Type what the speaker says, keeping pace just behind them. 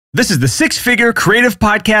This is the Six Figure Creative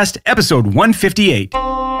Podcast, episode 158.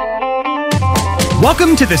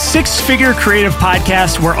 Welcome to the Six Figure Creative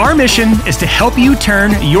Podcast, where our mission is to help you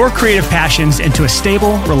turn your creative passions into a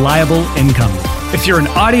stable, reliable income. If you're in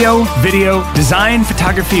audio, video, design,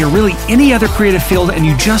 photography, or really any other creative field, and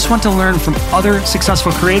you just want to learn from other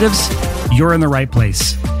successful creatives, you're in the right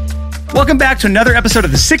place. Welcome back to another episode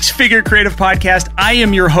of the Six Figure Creative Podcast. I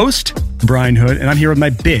am your host, Brian Hood, and I'm here with my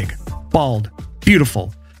big, bald,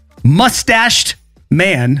 beautiful, mustached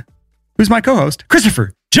man, who's my co-host,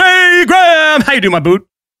 Christopher J. Graham. How you doing, my boot?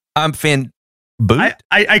 I'm boot?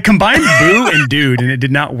 I combined boo and dude, and it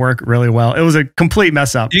did not work really well. It was a complete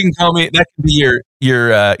mess up. You can call me, that could be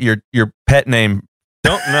your pet name.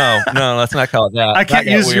 No, let's not call it that. I can't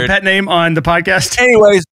use your pet name on the podcast.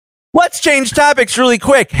 Anyways, let's change topics really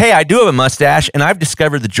quick. Hey, I do have a mustache, and I've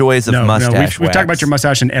discovered the joys of mustache. We've talked about your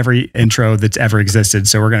mustache in every intro that's ever existed,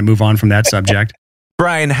 so we're going to move on from that subject.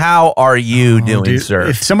 Brian, how are you doing, sir?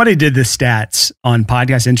 If somebody did the stats on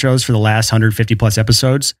podcast intros for the last 150 plus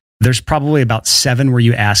episodes, there's probably about 7 where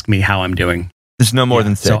you ask me how I'm doing. There's no more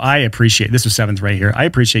than 6. So I appreciate, this was 7th right here. I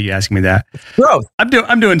appreciate you asking me that. Growth.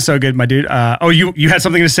 I'm doing so good, my dude. You had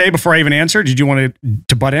something to say before I even answered? Did you want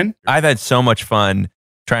to butt in? I've had so much fun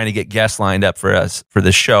trying to get guests lined up for us for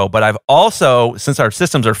this show, but I've also, since our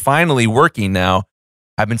systems are finally working now,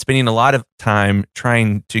 I've been spending a lot of time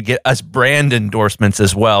trying to get us brand endorsements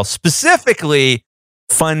as well, specifically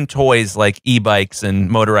fun toys like e-bikes and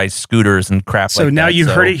motorized scooters and crap like that. So now you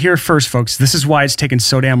heard it here first, folks. This is why it's taken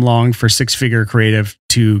so damn long for Six Figure Creative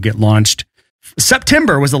to get launched.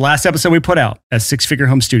 September was the last episode we put out at Six Figure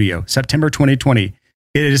Home Studio, September 2020.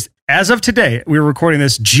 It is, as of today, we were recording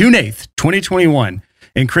this June 8th, 2021.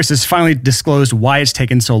 And Chris has finally disclosed why it's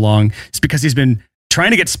taken so long. It's because he's been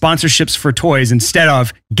trying to get sponsorships for toys instead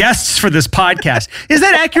of guests for this podcast. Is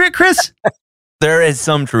that accurate, Chris? There is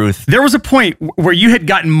some truth. There was a point where you had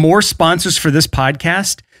gotten more sponsors for this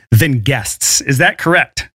podcast than guests. Is that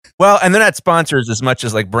correct? Well, and they're not sponsors as much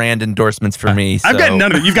as like brand endorsements for me. I've gotten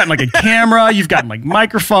none of it. You've gotten like a camera. You've gotten like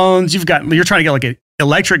microphones. You're trying to get like an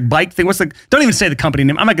electric bike thing. Don't even say the company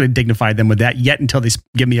name. I'm not going to dignify them with that yet until they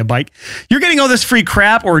give me a bike. You're getting all this free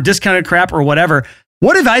crap or discounted crap or whatever.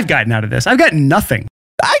 What have I gotten out of this? I've gotten nothing.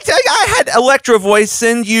 I had Electro Voice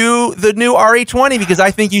send you the new RE20 because I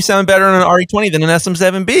think you sound better on an RE20 than an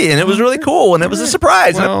SM7B, and it was really cool, and it was a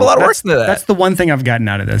surprise. And I put a lot of work into that. That's the one thing I've gotten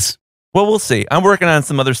out of this. Well, we'll see. I'm working on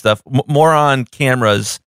some other stuff, more on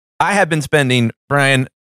cameras. I have been spending, Brian,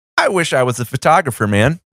 I wish I was a photographer,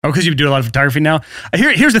 man. Oh, because you do a lot of photography now?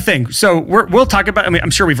 Here's the thing. So we'll talk about, I'm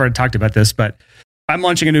sure we've already talked about this, but I'm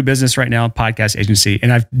launching a new business right now, podcast agency,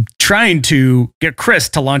 and I'm trying to get Chris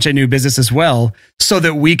to launch a new business as well so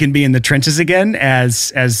that we can be in the trenches again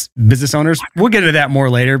as business owners. We'll get into that more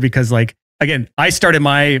later because, like, again, I started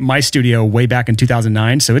my studio way back in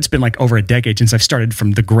 2009. So it's been like over a decade since I've started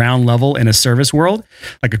from the ground level in a service world,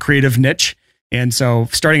 like a creative niche. And so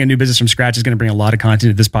starting a new business from scratch is going to bring a lot of content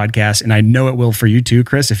to this podcast. And I know it will for you too,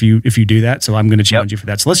 Chris, if you do that. So I'm going to challenge you for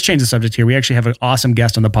that. So let's change the subject here. We actually have an awesome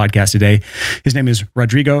guest on the podcast today. His name is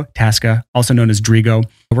Rodrigo Tasca, also known as Drigo.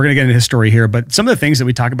 We're going to get into his story here, but some of the things that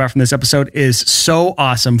we talk about from this episode is so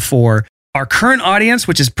awesome for our current audience,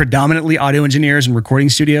 which is predominantly audio engineers and recording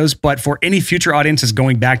studios, but for any future audiences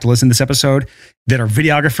going back to listen to this episode that are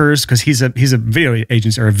videographers, because he's a video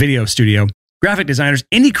agent or a video studio, graphic designers,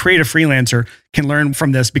 any creative freelancer can learn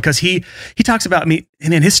from this because he talks about me.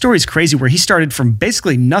 And then his story is crazy where he started from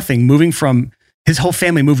basically nothing, moving from his whole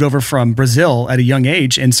family moved over from Brazil at a young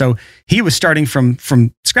age. And so he was starting from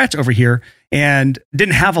scratch over here and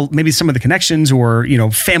didn't have maybe some of the connections or,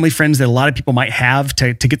 family friends that a lot of people might have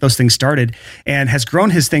to get those things started, and has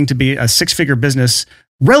grown his thing to be a 6-figure business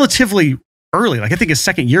relatively early. Like I think his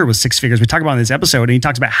second year was 6 figures. We talk about in this episode, and he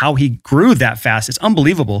talks about how he grew that fast. It's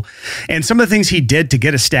unbelievable. And some of the things he did to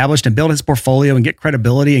get established and build his portfolio and get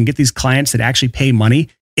credibility and get these clients that actually pay money,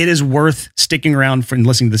 it is worth sticking around and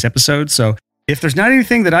listening to this episode. So if there's not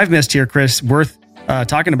anything that I've missed here, Chris, worth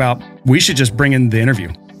talking about, we should just bring in the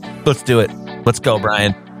interview. Let's do it. Let's go,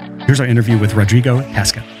 Brian. Here's our interview with Rodrigo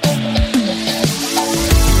Tasca.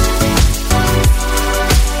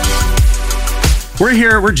 We're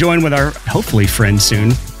here. We're joined with our, hopefully, friend soon.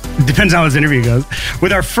 Depends on how this interview goes.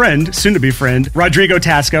 With our friend, soon-to-be friend, Rodrigo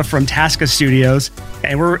Tasca from Tasca Studios.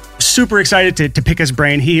 And we're super excited to pick his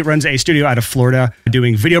brain. He runs a studio out of Florida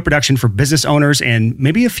doing video production for business owners and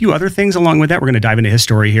maybe a few other things along with that. We're going to dive into his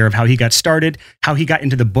story here of how he got started, how he got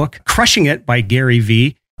into the book Crushing It by Gary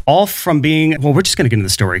Vee. All from being, well, we're just going to get into the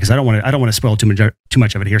story because I don't want to spoil too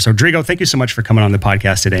much of it here. So, Drigo, thank you so much for coming on the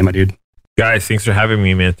podcast today, my dude. Guys, thanks for having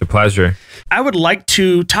me, man. It's a pleasure. I would like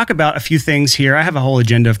to talk about a few things here. I have a whole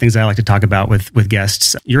agenda of things I like to talk about with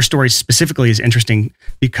guests. Your story specifically is interesting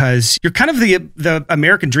because you're kind of the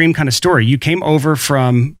American dream kind of story. You came over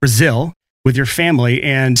from Brazil with your family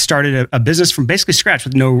and started a business from basically scratch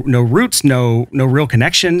with no roots, no real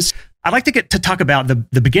connections. I'd like to get to talk about the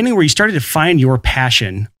beginning where you started to find your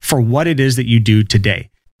passion for what it is that you do today.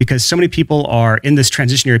 Because so many people are in this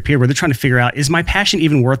transitionary period where they're trying to figure out, is my passion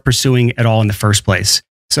even worth pursuing at all in the first place?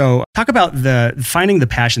 So talk about finding the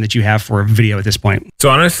passion that you have for video at this point. So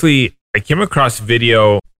honestly, I came across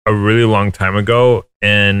video a really long time ago.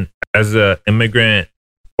 And as an immigrant,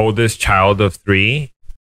 oldest child of 3,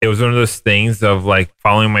 it was one of those things of like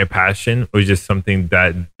following my passion was just something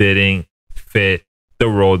that didn't fit the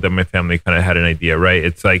role that my family kind of had an idea, right?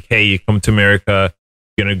 It's like, hey, you come to America,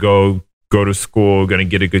 you're going to go to school, going to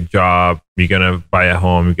get a good job, you're going to buy a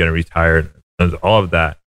home, you're going to retire, all of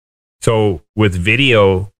that. So with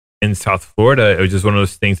video in South Florida, it was just one of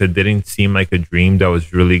those things that didn't seem like a dream that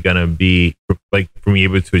was really going to be like for me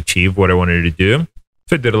able to achieve what I wanted to do.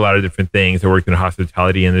 So I did a lot of different things. I worked in the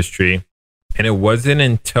hospitality industry. And it wasn't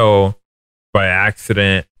until by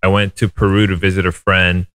accident, I went to Peru to visit a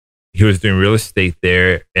friend. He was doing real estate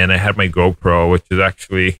there. And I had my GoPro, which is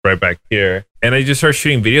actually right back here. And I just started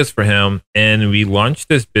shooting videos for him. And we launched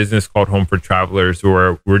this business called Home for Travelers,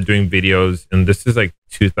 where we're doing videos. And this is like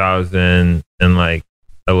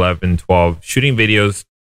 2011, 12, shooting videos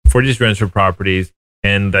for these rental properties.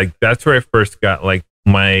 And like that's where I first got like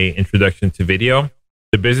my introduction to video.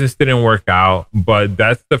 The business didn't work out, but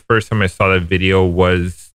that's the first time I saw that video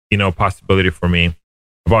was, a possibility for me.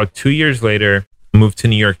 About 2 years later, I moved to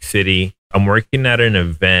New York City. I'm working at an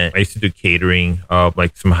event. I used to do catering of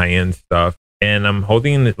like some high-end stuff. And I'm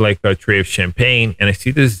holding like a tray of champagne, and I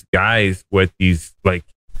see these guys with these like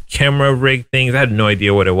camera rig things. I had no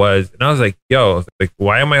idea what it was. And I was like,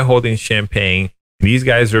 why am I holding champagne? These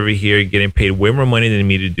guys are over here getting paid way more money than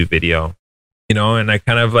me to do video. And I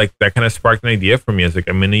kind of like, that kind of sparked an idea for me. I was like,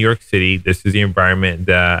 I'm in New York City. This is the environment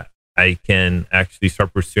that I can actually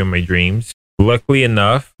start pursuing my dreams. Luckily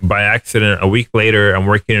enough, by accident, a week later, I'm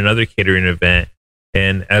working another catering event.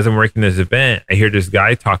 And as I'm working this event, I hear this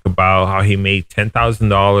guy talk about how he made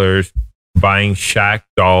 $10,000 buying Shaq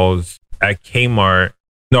dolls at Kmart.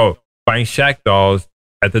 No, buying Shaq dolls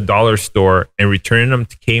at the dollar store and returning them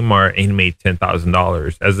to Kmart, and he made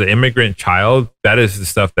 $10,000. As an immigrant child, that is the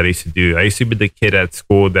stuff that I used to do. I used to be the kid at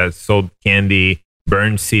school that sold candy,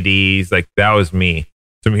 burned CDs. Like that was me.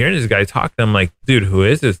 So I'm hearing this guy talking. I'm like, dude, who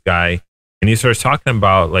is this guy? And he starts talking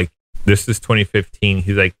about like, this is 2015.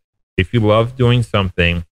 He's like, if you love doing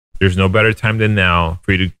something, there's no better time than now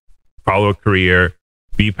for you to follow a career,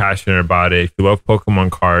 be passionate about it. If you love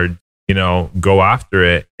Pokemon cards, go after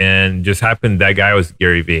it. And just happened that guy was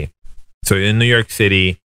Gary Vee. So in New York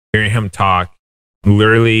City, hearing him talk,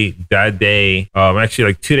 literally that day, actually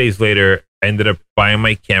like 2 days later, I ended up buying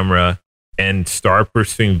my camera and start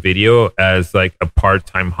pursuing video as like a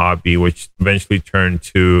part-time hobby, which eventually turned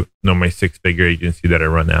to my 6-figure agency that I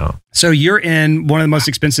run now. So you're in one of the most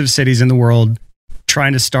expensive cities in the world,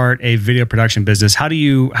 trying to start a video production business. How do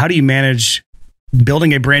you manage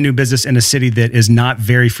building a brand new business in a city that is not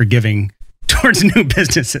very forgiving towards new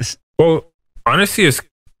businesses? Well, honestly,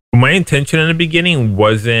 my intention in the beginning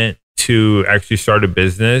wasn't to actually start a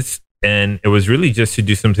business. And it was really just to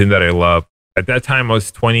do something that I love. At that time, I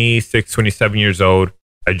was 26, 27 years old.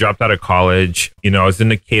 I dropped out of college. I was in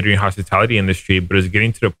the catering hospitality industry, but it was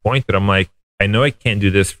getting to the point that I'm like, I know I can't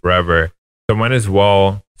do this forever. So I might as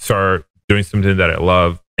well start doing something that I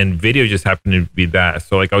love. And video just happened to be that.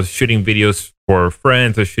 So like I was shooting videos for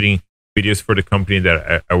friends. I was shooting videos for the company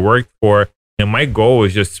that I worked for. And my goal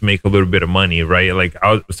was just to make a little bit of money, right? Like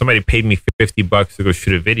somebody paid me $50 to go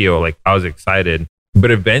shoot a video. Like I was excited.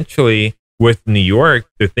 But eventually with New York,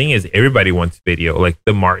 the thing is everybody wants video. Like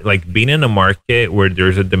being in a market where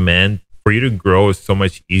there's a demand for you to grow is so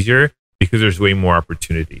much easier because there's way more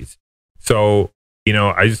opportunities. So,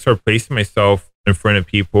 I just started placing myself in front of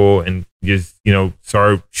people and just,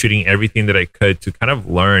 started shooting everything that I could to kind of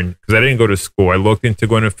learn, because I didn't go to school. I looked into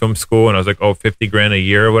going to film school and I was like, $50,000 a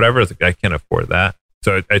year or whatever. I was like, I can't afford that.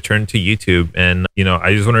 So I turned to YouTube and,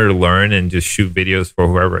 I just wanted to learn and just shoot videos for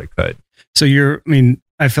whoever I could. So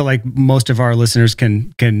I feel like most of our listeners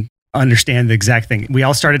can understand the exact thing. We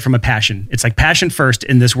all started from a passion. It's like passion first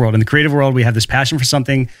in this world. In the creative world, we have this passion for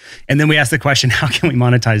something. And then we ask the question, how can we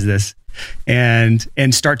monetize this? And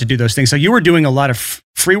start to do those things. So you were doing a lot of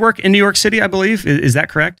free work in New York City, I believe. Is that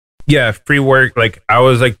correct? Yeah, free work. Like I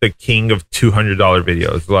was like the king of $200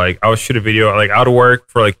 videos. Like I would shoot a video, like I would work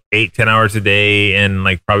for like 8-10 hours a day and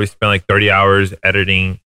like probably spend like 30 hours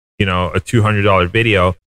editing, a $200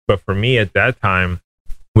 video. But for me at that time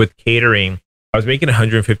with catering, I was making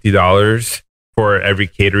 $150 for every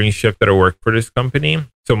catering shift that I worked for this company.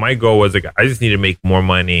 So my goal was like, I just need to make more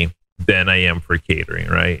money than I am for catering,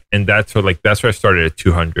 right? And that's where I started at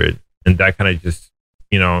 200, and that kind of just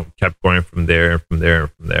kept going from there.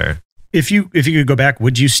 If you could go back,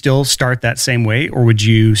 would you still start that same way, or would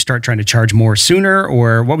you start trying to charge more sooner,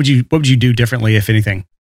 or what would you do differently, if anything?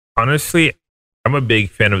 Honestly, I'm a big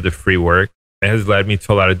fan of the free work. It has led me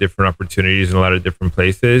to a lot of different opportunities in a lot of different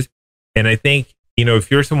places. And I think,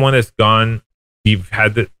 if you're someone that's gone, you've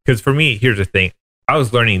had because for me, here's the thing. I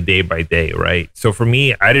was learning day by day, right? So for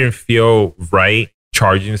me, I didn't feel right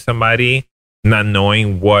charging somebody, not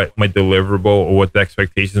knowing what my deliverable or what the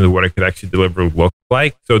expectations of what I could actually deliver looked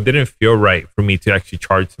like. So it didn't feel right for me to actually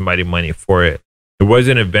charge somebody money for it. It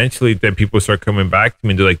wasn't eventually that people start coming back to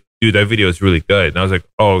me and they're like, dude, that video is really good. And I was like,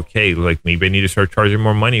 oh, okay, like maybe I need to start charging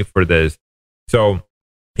more money for this. So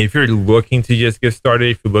if you're looking to just get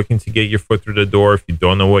started, if you're looking to get your foot through the door, if you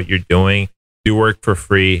don't know what you're doing, do work for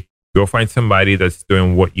free. Go find somebody that's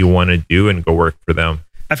doing what you want to do and go work for them.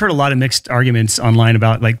 I've heard a lot of mixed arguments online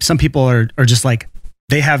about, like, some people are just like,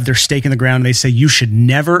 they have their stake in the ground and they say you should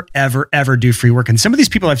never, ever, ever do free work. And some of these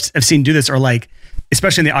people I've seen do this are like,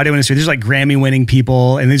 especially in the audio industry, there's like Grammy winning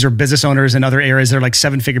people, and these are business owners in other areas. They're like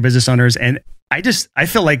 7-figure business owners. And I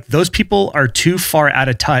feel like those people are too far out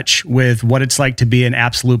of touch with what it's like to be an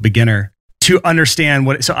absolute beginner to understand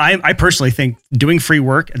what. So I personally think doing free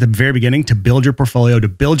work at the very beginning to build your portfolio, to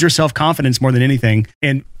build your self-confidence more than anything,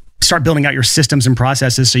 and start building out your systems and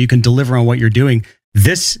processes so you can deliver on what you're doing.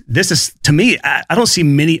 This is, to me, I don't see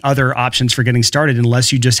many other options for getting started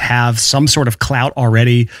unless you just have some sort of clout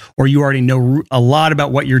already, or you already know a lot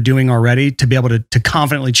about what you're doing already to be able to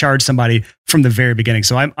confidently charge somebody from the very beginning.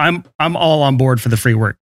 So I'm all on board for the free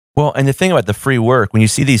work. Well, and the thing about the free work, when you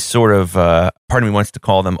see these sort of, part of me wants to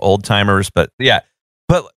call them old timers, but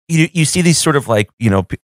you see these sort of like,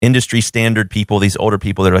 industry standard people, these older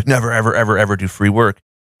people that are like, never, ever, ever, ever do free work.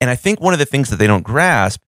 And I think one of the things that they don't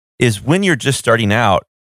grasp is when you're just starting out,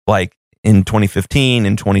 like in 2015,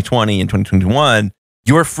 in 2020, in 2021,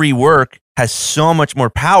 your free work has so much more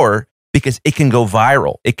power because it can go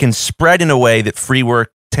viral. It can spread in a way that free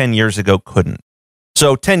work 10 years ago couldn't.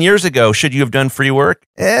 So 10 years ago, should you have done free work?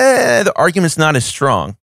 The argument's not as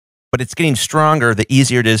strong, but it's getting stronger the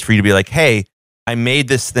easier it is for you to be like, hey, I made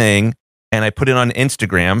this thing and I put it on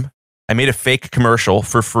Instagram. I made a fake commercial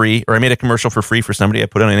for free, or I made a commercial for free for somebody. I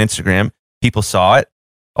put it on Instagram. People saw it.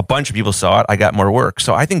 A bunch of people saw it. I got more work.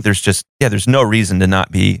 So I think there's no reason to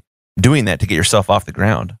not be doing that to get yourself off the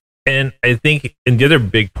ground. And I think, and the other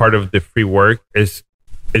big part of the free work is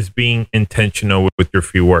being intentional with your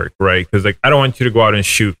free work, right? Because like, I don't want you to go out and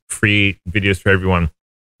shoot free videos for everyone.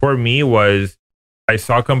 For me I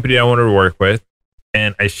saw a company I wanted to work with,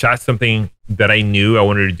 and I shot something that I knew I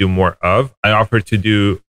wanted to do more of. I offered to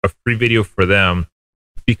do a free video for them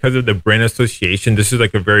because of the brand association. This is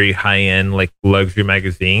like a very high-end, like luxury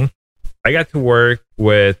magazine. I got to work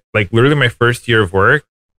with, like, literally my first year of work,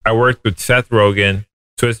 I worked with Seth Rogen,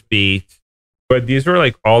 Swiss Beats, but these were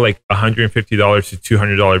like all like $150 to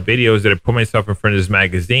 $200 videos that I put myself in front of this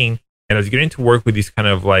magazine, and I was getting to work with these kind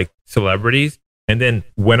of like celebrities. And then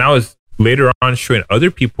when I was later on showing other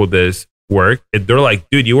people this work, they're like,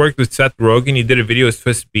 dude, you worked with Seth Rogen, you did a video with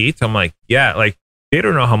Swiss Beats. I'm like, yeah, like, they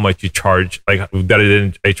don't know how much you charge, like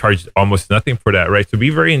that I charged almost nothing for that, right? So be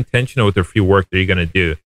very intentional with the free work that you're going to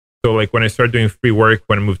do. So like when I started doing free work,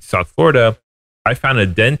 when I moved to South Florida, I found a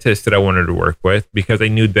dentist that I wanted to work with because I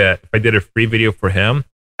knew that if I did a free video for him,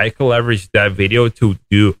 I could leverage that video to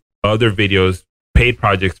do other videos, paid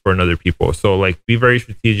projects for other people. So like be very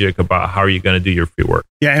strategic about how you're going to do your free work.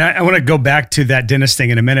 Yeah. And I want to go back to that dentist thing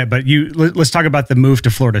in a minute, but let's talk about the move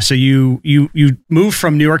to Florida. So you moved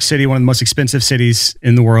from New York City, one of the most expensive cities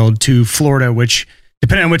in the world, to Florida, which,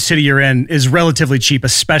 depending on which city you're in, is relatively cheap,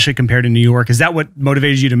 especially compared to New York. Is that what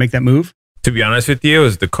motivated you to make that move? To be honest with you, it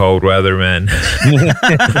was the cold weather, man.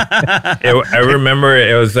 I remember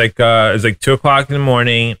it was like 2:00 in the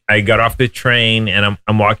morning. I got off the train and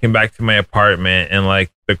I'm walking back to my apartment, and like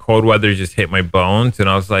the cold weather just hit my bones, and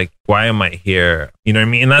I was like, why am I here? You know what I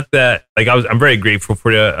mean? And not that like I'm very grateful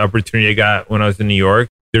for the opportunity I got when I was in New York.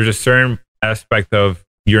 There's a certain aspect of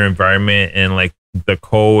your environment and like the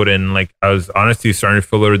cold, and like I was honestly starting to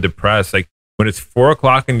feel a little depressed. Like when it's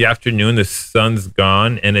 4:00 in the afternoon, the sun's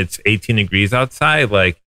gone and it's 18 degrees outside,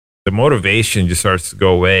 like the motivation just starts to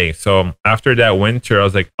go away. So after that winter, I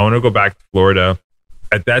was like, I want to go back to Florida.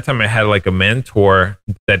 At that time, I had like a mentor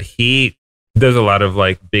that he does a lot of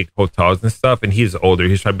like big hotels and stuff. And he's older.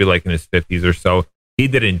 He's probably like in his 50s or so. He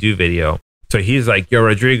didn't do video. So he's like, yo,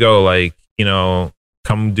 Rodrigo, like, you know,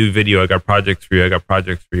 come do video. I got projects for you.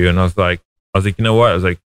 And I was like, you know what? I was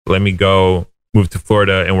like, let me go move to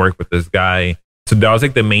Florida and work with this guy. So that was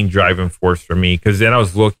like the main driving force for me. Cause then I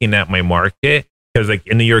was looking at my market. Cause like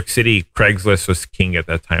in New York City, Craigslist was king at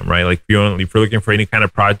that time, right? Like if you're looking for any kind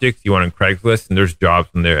of projects, you want on Craigslist, and there's jobs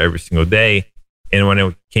in there every single day. And when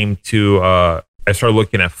it came to, I started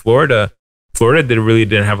looking at Florida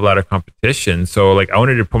didn't have a lot of competition. So like I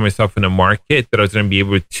wanted to put myself in a market that I was going to be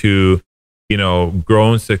able to, you know,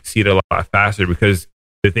 grow and succeed a lot faster. Because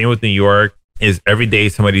the thing with New York is every day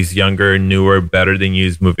somebody's younger, newer, better than you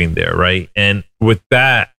is moving there, right? And with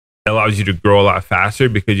that, it allows you to grow a lot faster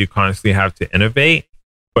because you constantly have to innovate.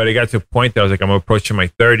 But it got to a point that I was like, I'm approaching my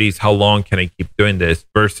 30s. How long can I keep doing this?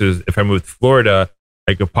 Versus if I moved to Florida,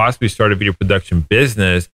 I could possibly start a video production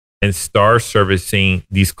business and start servicing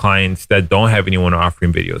these clients that don't have anyone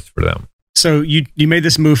offering videos for them. So you made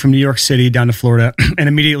this move from New York City down to Florida, and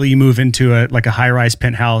immediately you move into a high-rise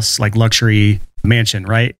penthouse, like luxury mansion,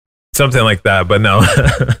 right? Something like that, but no.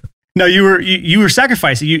 No, you were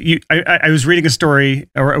sacrificing. I was reading a story,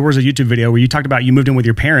 or it was a YouTube video where you talked about you moved in with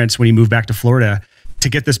your parents when you moved back to Florida to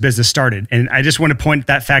get this business started. And I just want to point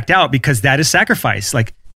that fact out because that is sacrifice.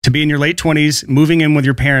 Like, to be in your late 20s, moving in with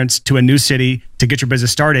your parents to a new city to get your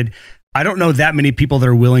business started. I don't know that many people that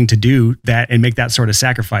are willing to do that and make that sort of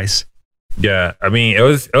sacrifice. Yeah, I mean, it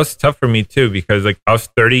was tough for me too, because like I was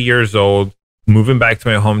 30 years old, moving back to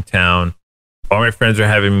my hometown. All my friends are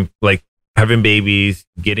having babies,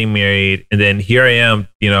 getting married, and then here I am,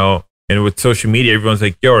 you know, and with social media, everyone's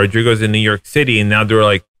like, yo, Rodrigo's in New York City, and now they're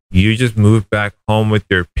like, you just moved back home with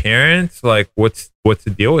your parents? Like, what's the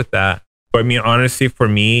deal with that? But I mean, honestly, for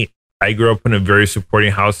me, I grew up in a very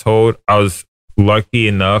supporting household. I was lucky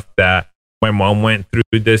enough that my mom went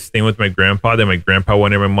through this thing with my grandpa, that my grandpa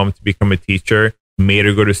wanted my mom to become a teacher, made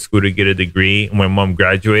her go to school to get a degree. When my mom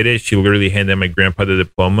graduated, she literally handed my grandpa the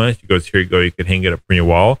diploma. She goes, here you go, you can hang it up on your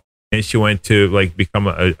wall. And she went to like become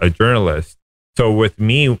a journalist. So with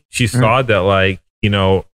me, she saw that like, you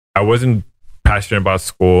know, I wasn't passionate about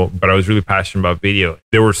school, but I was really passionate about video.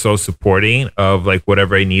 They were so supporting of like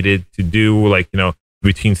whatever I needed to do, like, you know,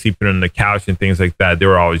 between sleeping on the couch and things like that. They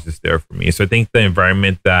were always just there for me. So I think the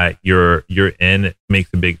environment that you're in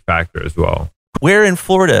makes a big factor as well. Where in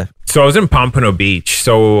Florida? So I was in Pompano Beach.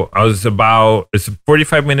 So I was it's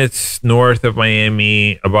 45 minutes north of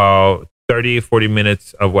Miami, about 40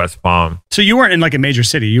 minutes of West Palm. So you weren't in like a major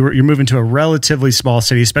city. You're moving to a relatively small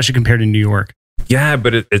city, especially compared to New York. Yeah,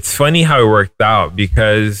 but it's funny how it worked out,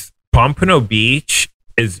 because Pompano Beach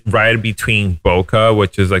is right between Boca,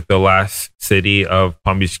 which is like the last city of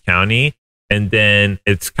Palm Beach County, and then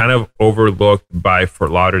it's kind of overlooked by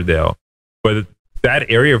Fort Lauderdale. But that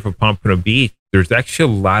area for Pompano Beach, there's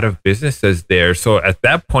actually a lot of businesses there. So at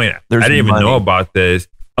that point, I didn't even know about this.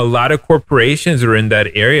 A lot of corporations are in that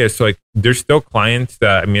area. So like there's still clients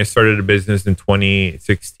that, I mean, I started a business in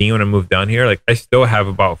 2016 when I moved down here. Like I still have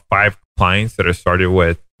about 5 clients that I started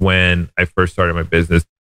with when I first started my business,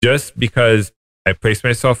 just because I placed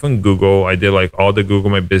myself on Google. I did like all the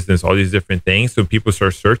Google My Business, all these different things. So people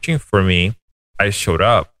start searching for me. I showed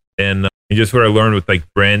up, and just what I learned with like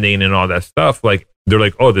branding and all that stuff, like they're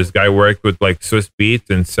like, oh, this guy worked with like Swiss Beats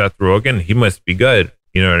and Seth Rogen. He must be good.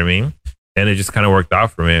 You know what I mean? And it just kind of worked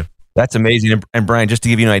out for me. That's amazing. And Brian, just to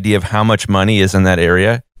give you an idea of how much money is in that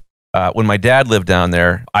area, when my dad lived down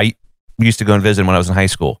there, I used to go and visit him when I was in high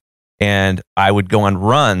school. And I would go on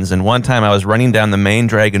runs. And one time I was running down the main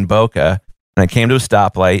drag in Boca, and I came to a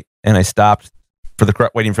stoplight, and I stopped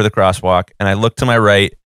waiting for the crosswalk. And I looked to my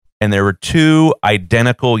right, and there were 2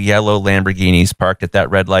 identical yellow Lamborghinis parked at that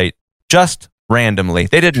red light, just randomly.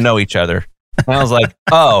 They didn't know each other. And I was like,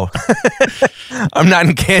 oh, I'm not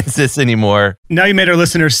in Kansas anymore. Now you made our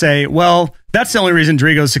listeners say, well, that's the only reason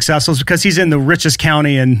Rodrigo's successful is because he's in the richest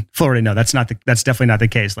county in Florida. No, that's definitely not the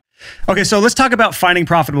case. Okay, so let's talk about finding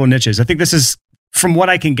profitable niches. I think this is, from what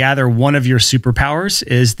I can gather, one of your superpowers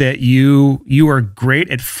is that you are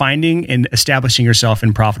great at finding and establishing yourself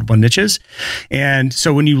in profitable niches. And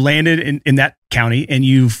so when you landed in that county and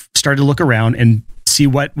you've started to look around and see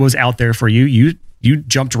what was out there for you, you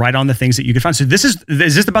jumped right on the things that you could find. So is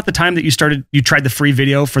this about the time that you tried the free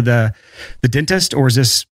video for the dentist, or is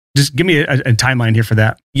this, just give me a timeline here for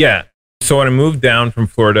that? Yeah. So when I moved down from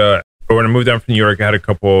Florida, or when I moved down from New York, I had a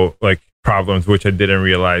couple like problems, which I didn't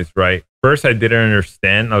realize, right? First, I didn't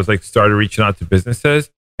understand. I was like, started reaching out to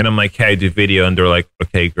businesses, and I'm like, hey, I do video. And they're like,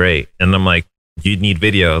 okay, great. And I'm like, you need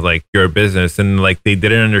video, like you're a business. And like, they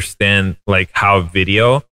didn't understand like how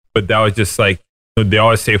video, but that was just like, they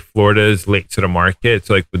always say Florida is late to the market.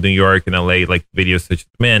 So like with New York and LA, like videos such as,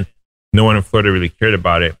 man, no one in Florida really cared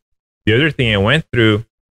about it. The The other thing I went through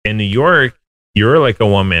in New York, you're like a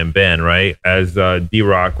one-man band, right? As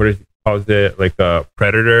D-Rock, what is he calls it? Like a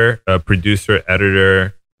predator, a producer,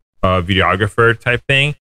 editor, videographer type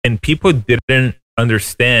thing. And people didn't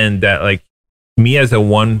understand that like me as a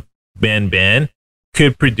one-man band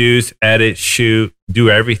could produce, edit, shoot, do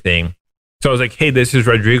everything. So I was like, hey, this is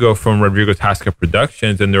Rodrigo from Rodrigo Tasca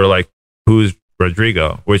Productions. And they were like, who's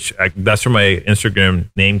Rodrigo? That's where my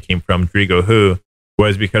Instagram name came from, Rodrigo Who,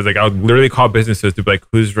 was because like I would literally call businesses to be like,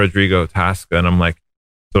 who's Rodrigo Tasca? And I'm like,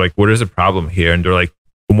 so like, what is the problem here? And they're like,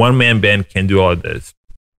 a one-man band can do all of this.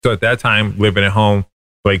 So at that time, living at home,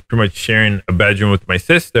 like pretty much sharing a bedroom with my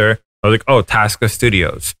sister, I was like, oh, Tasca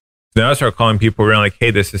Studios. So then I started calling people around like, hey,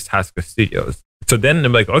 this is Tasca Studios. So then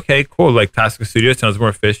I'm like, okay, cool. Like Tasca Studios sounds more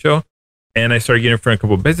official. And I started getting in front of a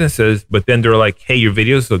couple of businesses, but then they're like, hey, your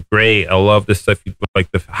videos look great. I love the stuff, like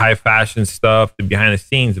the high fashion stuff, the behind the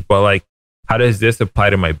scenes, but like, how does this apply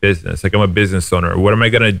to my business? Like I'm a business owner. What am I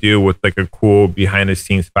going to do with like a cool behind the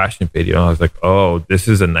scenes fashion video? And I was like, oh, this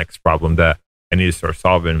is the next problem that I need to start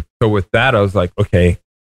solving. So with that, I was like, okay,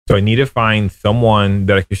 so I need to find someone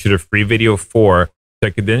that I could shoot a free video for that I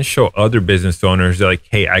could then show other business owners that like,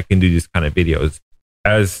 hey, I can do these kind of videos.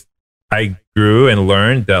 As I grew and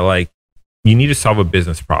learned that like, you need to solve a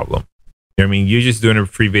business problem. You know what I mean? You just doing a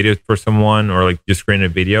free video for someone or like just creating a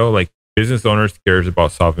video, like business owners cares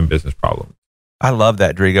about solving business problems. I love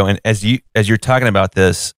that, Drigo. And as you're talking about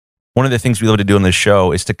this, one of the things we love to do on this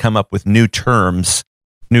show is to come up with new terms,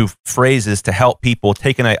 new phrases to help people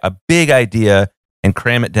take a big idea and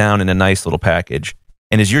cram it down in a nice little package.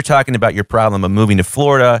 And as you're talking about your problem of moving to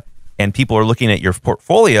Florida and people are looking at your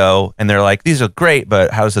portfolio and they're like, these are great, but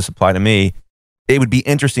how does this apply to me? It would be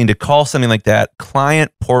interesting to call something like that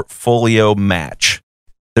client portfolio match.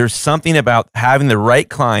 There's something about having the right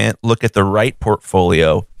client look at the right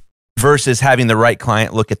portfolio versus having the right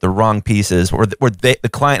client look at the wrong pieces where the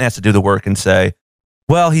client has to do the work and say,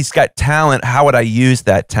 well, he's got talent. How would I use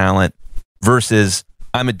that talent? Versus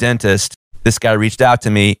I'm a dentist. This guy reached out to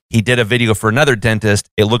me. He did a video for another dentist.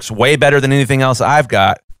 It looks way better than anything else I've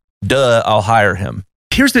got. Duh, I'll hire him.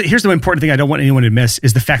 Here's the important thing I don't want anyone to miss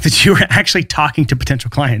is the fact that you were actually talking to potential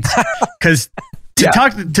clients. Because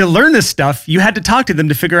to learn this stuff, you had to talk to them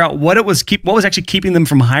to figure out what was actually keeping them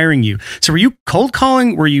from hiring you. So were you cold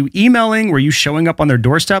calling? Were you emailing? Were you showing up on their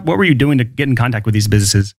doorstep? What were you doing to get in contact with these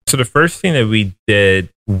businesses? So the first thing that we did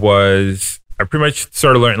was I pretty much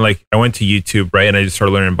started learning, like I went to YouTube, right? And I just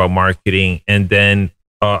started learning about marketing. And then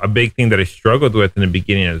a big thing that I struggled with in the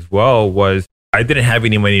beginning as well was I didn't have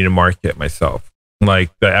any money to market myself.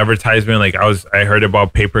 Like the advertisement, like I heard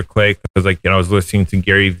about pay-per-click because like, I was listening to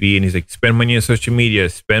Gary Vee and he's like, spend money on social media,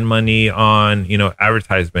 spend money on,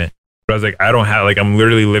 advertisement. But I was like, I don't have, like, I'm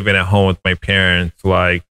literally living at home with my parents,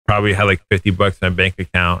 like probably had like $50 in my bank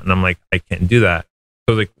account. And I'm like, I can't do that.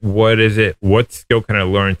 So I was like, what skill can I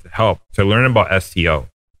learn to help? So I learned about SEO,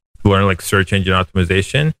 learn like search engine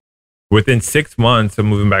optimization. Within 6 months of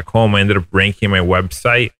moving back home, I ended up ranking my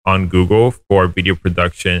website on Google for video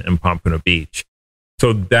production in Pompano Beach.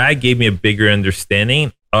 So that gave me a bigger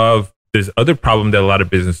understanding of this other problem that a lot of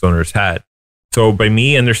business owners had. So by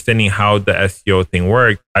me understanding how the SEO thing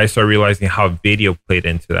worked, I started realizing how video played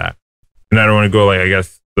into that. And I don't want to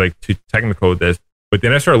go too technical with this, but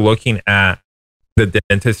then I started looking at the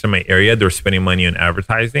dentists in my area. They're spending money on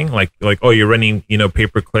advertising, like, oh, you're running,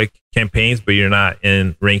 pay-per-click campaigns, but you're not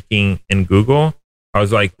in ranking in Google. I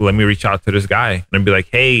was like, let me reach out to this guy and I'd be like,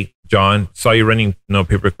 hey, John, saw you running,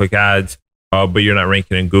 pay-per-click ads. But you're not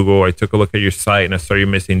ranking in Google. I took a look at your site and I saw you're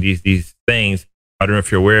missing these things. I don't know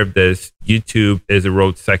if you're aware of this. YouTube is the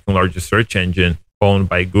world's second largest search engine, owned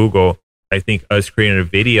by Google. I think us creating a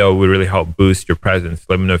video would really help boost your presence.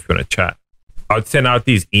 Let me know if you want to chat. I would send out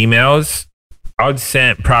these emails. I would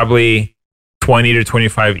send probably 20 to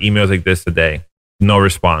 25 emails like this a day. No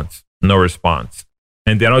response.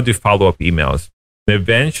 And then I'll do follow-up emails. And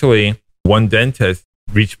eventually, one dentist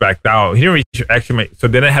reached back out. He didn't reach, so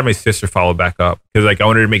then I had my sister follow back up because like I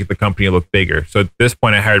wanted to make the company look bigger. So at this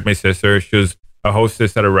point, I hired my sister. She was a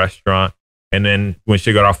hostess at a restaurant. And then when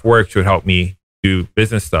she got off work, she would help me do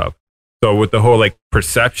business stuff. So with the whole like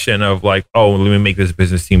perception of like, oh, let me make this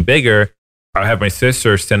business seem bigger, I have my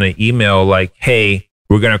sister send an email like, hey,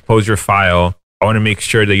 we're going to close your file. I want to make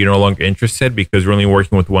sure that you're no longer interested because we're only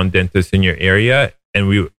working with one dentist in your area. And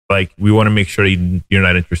we want to make sure you're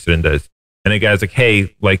not interested in this. And the guy's like,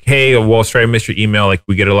 hey, well, sorry, I missed your email. Like,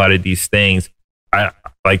 we get a lot of these things. Let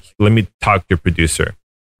me talk to your producer.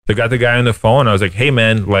 So I got the guy on the phone. I was like, hey,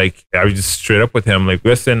 man, like, I was just straight up with him. Like,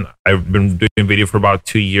 listen, I've been doing video for about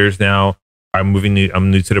 2 years now. I'm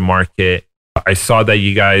new to the market. I saw that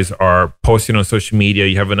you guys are posting on social media.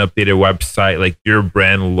 You have an updated website. Like your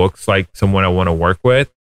brand looks like someone I want to work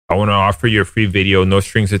with. I want to offer you a free video, no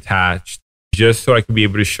strings attached, just so I can be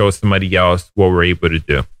able to show somebody else what we're able to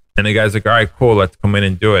do. And the guy's like, all right, cool, let's come in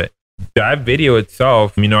and do it. That video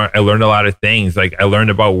itself, I learned a lot of things. Like I learned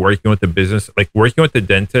about working with the business, like working with the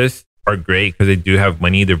dentists are great because they do have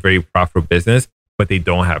money. They're very profitable business, but they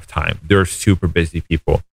don't have time. They're super busy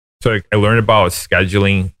people. So I learned about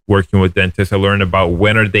scheduling, working with dentists. I learned about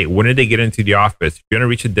when did they get into the office? If you're going to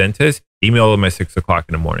reach a dentist, email them at 6 o'clock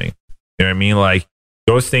in the morning. You know what I mean? Like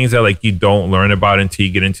those things that like you don't learn about until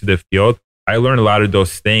you get into the field. I learned a lot of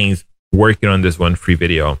those things working on this one free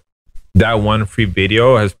video. That one free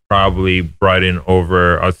video has probably brought in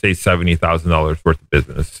over, I'd say $70,000 worth of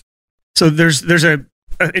business. So there's a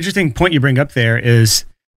interesting point you bring up there is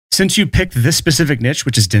since you picked this specific niche,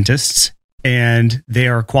 which is dentists, and they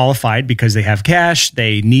are qualified because they have cash,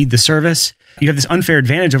 they need the service, you have this unfair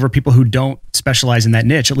advantage over people who don't specialize in that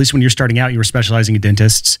niche. At least when you're starting out, you were specializing in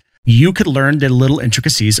dentists. You could learn the little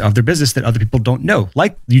intricacies of their business that other people don't know.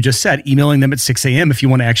 Like you just said, emailing them at 6 a.m. if you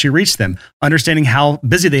want to actually reach them, understanding how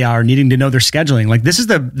busy they are, needing to know their scheduling. Like this is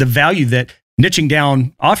the value that niching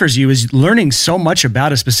down offers you, is learning so much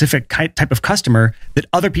about a specific type of customer that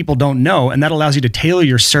other people don't know. And that allows you to tailor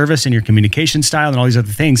your service and your communication style and all these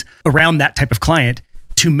other things around that type of client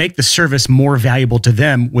to make the service more valuable to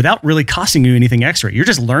them without really costing you anything extra. You're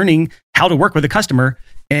just learning how to work with a customer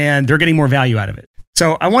and they're getting more value out of it.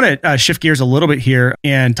 So I want to shift gears a little bit here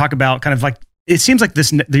and talk about kind of like, it seems like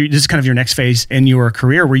this is kind of your next phase in your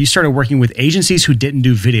career where you started working with agencies who didn't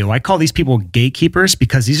do video. I call these people gatekeepers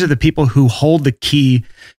because these are the people who hold the key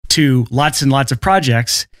to lots and lots of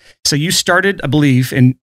projects. So you started, I believe,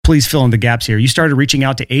 and please fill in the gaps here, you started reaching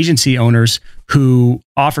out to agency owners who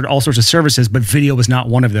offered all sorts of services, but video was not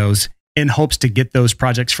one of those, in hopes to get those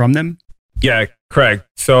projects from them. Yeah, correct.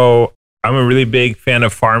 So I'm a really big fan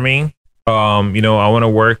of farming. I want to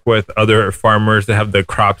work with other farmers that have the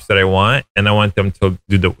crops that I want, and I want them to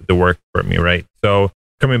do the work for me, right? So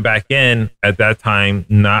coming back in at that time,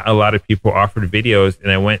 not a lot of people offered videos,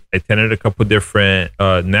 and I attended a couple different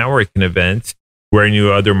networking events where I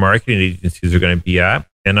knew other marketing agencies are going to be at,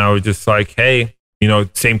 and I was just like, hey,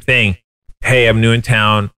 same thing. Hey, I'm new in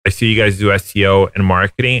town. I see you guys do SEO and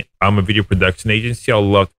marketing. I'm a video production agency. I'd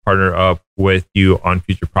love to partner up with you on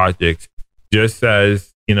future projects. Just as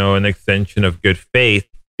an extension of good faith.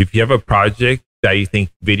 If you have a project that you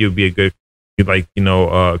think video would be a good,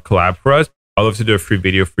 collab for us, I'd love to do a free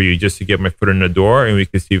video for you just to get my foot in the door and we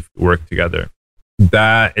can see if we work together.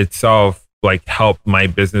 That itself helped my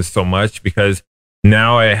business so much because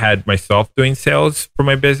now I had myself doing sales for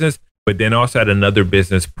my business, but then also had another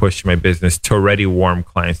business push my business to already warm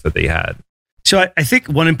clients that they had. So I think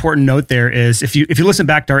one important note there is if you listen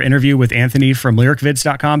back to our interview with Anthony from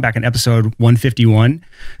lyricvids.com back in episode 151,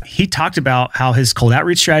 he talked about how his cold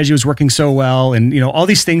outreach strategy was working so well and all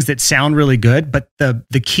these things that sound really good. But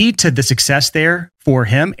the key to the success there for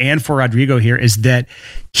him and for Rodrigo here is that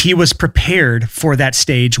he was prepared for that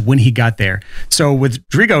stage when he got there. So with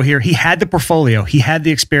Rodrigo here, he had the portfolio, he had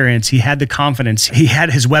the experience, he had the confidence, he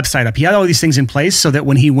had his website up, he had all these things in place so that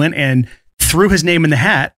when he went and threw his name in the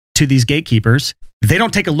hat to these gatekeepers, they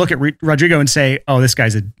don't take a look at Rodrigo and say, "Oh, this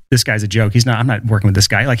guy's a joke. I'm not working with this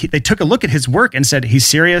guy." They took a look at his work and said, "He's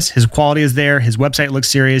serious. His quality is there. His website looks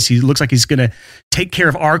serious. He looks like he's going to take care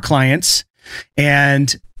of our clients."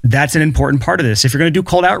 And that's an important part of this. If you're going to do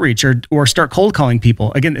cold outreach or start cold calling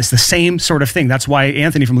people, again, it's the same sort of thing. That's why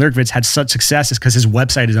Anthony from Lyricvids had such success, is because his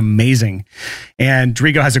website is amazing. And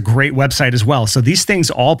Rodrigo has a great website as well. So these things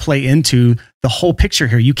all play into the whole picture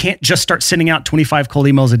here. You can't just start sending out 25 cold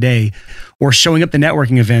emails a day or showing up to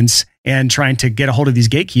networking events and trying to get a hold of these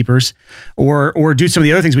gatekeepers or do some of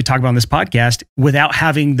the other things we talk about on this podcast without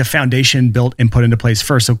having the foundation built and put into place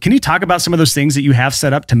first. So can you talk about some of those things that you have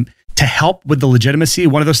set up to help with the legitimacy?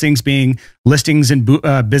 One of those things being listings and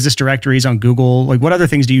business directories on Google. What other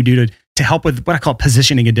things do you do to help with what I call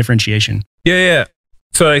positioning and differentiation? Yeah.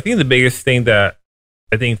 So I think the biggest thing that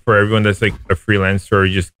I think for everyone that's like a freelancer or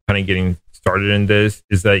just kind of getting started in this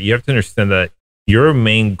is that you have to understand that your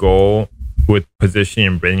main goal with positioning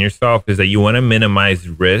and branding yourself is that you want to minimize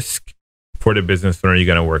risk for the business owner you're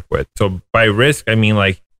going to work with. So by risk, I mean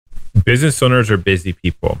business owners are busy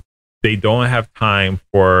people. They don't have time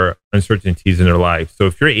for uncertainties in their life. So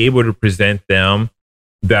if you're able to present them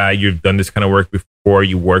that you've done this kind of work before,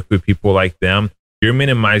 you work with people like them, you're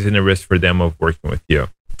minimizing the risk for them of working with you.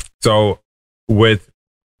 So with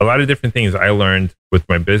a lot of different things I learned with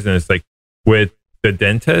my business, with the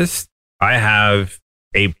dentist, I have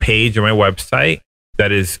a page on my website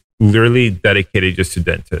that is literally dedicated just to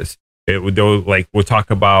dentists. We'll talk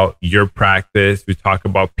about your practice. We talk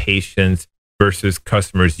about patients versus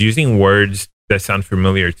customers, using words that sound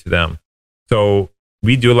familiar to them. So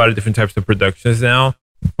we do a lot of different types of productions now,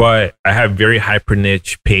 but I have very hyper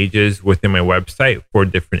niche pages within my website for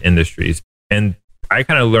different industries. And I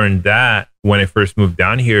kind of learned that when I first moved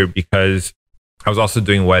down here, because I was also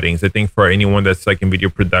doing weddings. I think for anyone that's like in video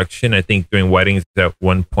production, I think doing weddings at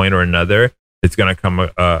one point or another, it's going to come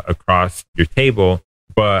across your table.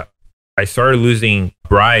 But I started losing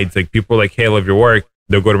brides. Like, people like, hey, I love your work.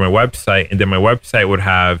 They'll go to my website, and then my website would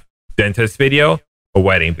have dentist video, a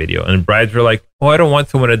wedding video. And brides were like, oh, I don't want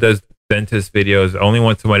someone that does dentist videos. I only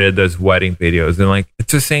want somebody that does wedding videos. And like,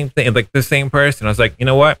 it's the same thing, like the same person. I was like, you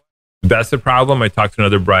know what? That's the problem. I talked to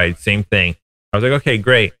another bride, same thing. I was like, okay,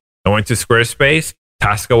 great. I went to Squarespace,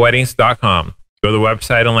 tascaweddings.com. Go to the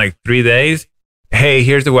website in like 3 days. Hey,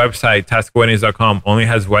 here's the website, tascaweddings.com, only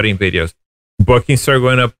has wedding videos. Bookings started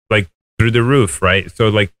going up like through the roof, right? So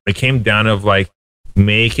like, it came down of like,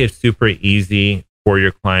 make it super easy for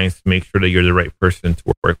your clients to make sure that you're the right person to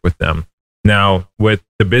work with them. Now, with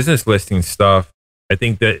the business listing stuff, I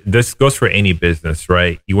think that this goes for any business,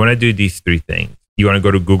 right? You want to do these 3 things. You want to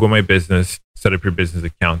go to Google My Business, set up your business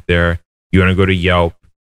account there. You want to go to Yelp,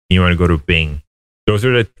 and you want to go to Bing. Those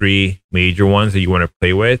are the 3 major ones that you want to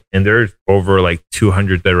play with. And there's over like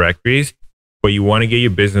 200 directories, but you want to get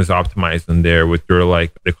your business optimized in there with your,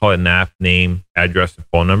 like, they call it NAP, name, address, and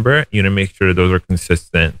phone number. You want to make sure that those are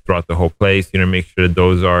consistent throughout the whole place. You want to make sure that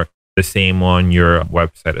those are the same on your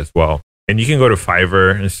website as well. And you can go to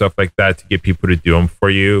Fiverr and stuff like that to get people to do them for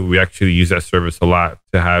you. We actually use that service a lot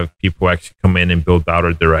to have people actually come in and build out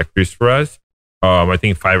our directories for us. I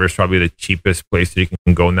think Fiverr is probably the cheapest place that you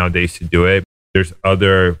can go nowadays to do it. There's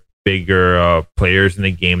other bigger players in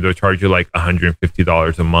the game. They'll charge you like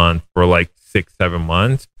 $150 a month for like 6-7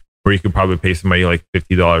 months, or you could probably pay somebody like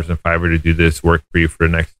 $50 in Fiverr to do this work for you for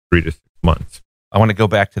the next 3 to 6 months. I want to go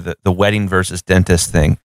back to the wedding versus dentist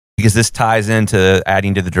thing, because this ties into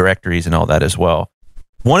adding to the directories and all that as well.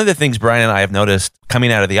 One of the things Brian and I have noticed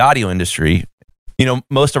coming out of the audio industry, you know,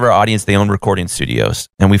 most of our audience, they own recording studios,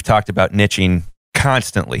 and we've talked about niching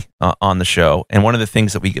constantly on the show. And one of the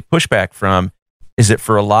things that we get pushback from is that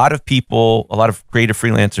for a lot of people, a lot of creative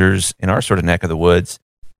freelancers in our sort of neck of the woods,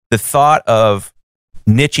 the thought of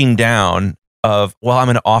niching down of, well, I'm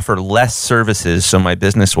going to offer less services so my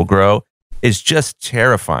business will grow is just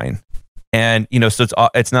terrifying. And, you know, so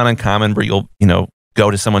it's not uncommon where you'll, you know,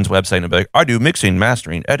 go to someone's website and be like, I do mixing,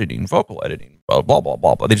 mastering, editing, vocal editing, blah, blah, blah,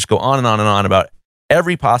 blah, blah. They just go on and on and on about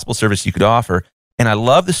every possible service you could offer. And I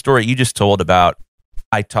love the story you just told about,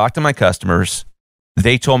 I talked to my customers.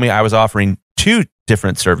 They told me I was offering 2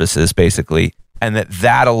 different services, basically, and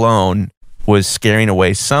that alone was scaring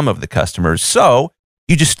away some of the customers. So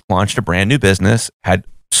you just launched a brand new business, had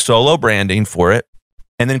solo branding for it,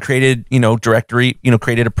 and then created, you know, directory, you know,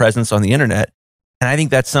 created a presence on the internet. And I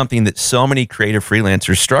think that's something that so many creative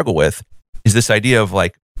freelancers struggle with, is this idea of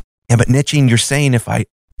like, yeah, but niching, you're saying if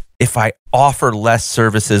I offer less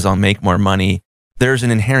services, I'll make more money. There's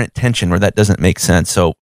an inherent tension where that doesn't make sense.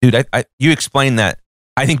 So, dude, you explained that,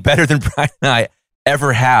 I think, better than Brian and I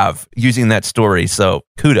ever have using that story. So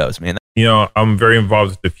kudos, man. You know, I'm very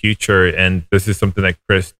involved with the future, and this is something that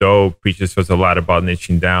Chris Do preaches to us a lot about,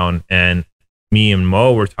 niching down. And me and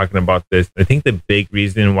Mo were talking about this. I think the big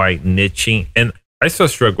reason why niching, and I still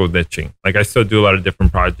struggle with niching. Like, I still do a lot of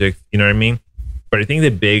different projects, you know what I mean? But I think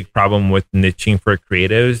the big problem with niching for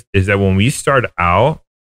creatives is that when we start out,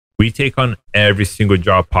 we take on every single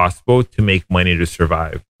job possible to make money to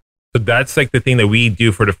survive. So that's like the thing that we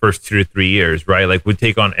do for the first 2 to 3 years, right? Like, we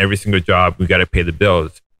take on every single job. We got to pay the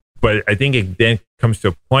bills. But I think it then comes to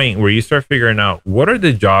a point where you start figuring out, what are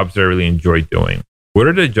the jobs that I really enjoy doing? What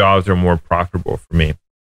are the jobs that are more profitable for me?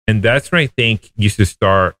 And that's when I think you should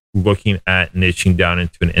start looking at niching down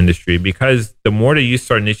into an industry, because the more that you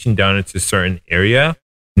start niching down into a certain area,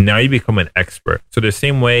 now you become an expert. So the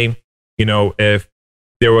same way, you know, if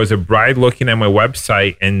there was a bride looking at my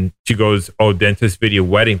website and she goes, oh, dentist video,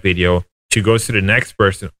 wedding video, she goes to the next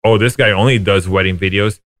person, oh, this guy only does wedding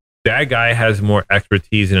videos. That guy has more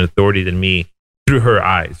expertise and authority than me through her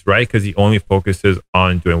eyes, right? Because he only focuses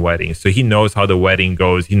on doing weddings. So he knows how the wedding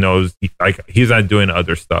goes. He knows, like, he's not doing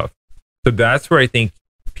other stuff. So that's where I think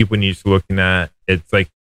people need to looking at. It's like,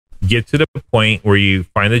 get to the point where you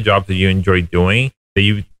find the jobs that you enjoy doing, that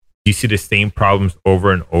you see the same problems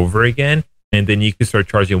over and over again, and then you can start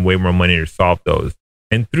charging way more money to solve those.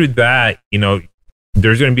 And through that, you know,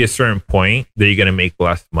 there's going to be a certain point that you're going to make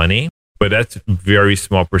less money, but that's a very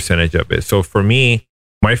small percentage of it. So for me,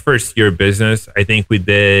 my first year of business, I think we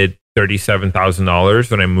did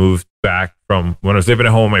 $37,000 when I moved back from when I was living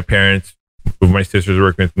at home with my parents, with my sisters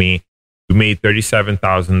working with me. We made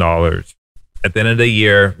 $37,000. At the end of the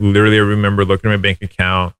year, literally, I remember looking at my bank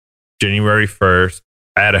account, January 1st,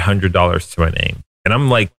 I had $100 to my name. And I'm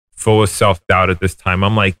like full of self-doubt at this time.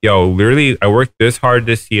 I'm like, yo, literally, I worked this hard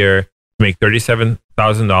this year to make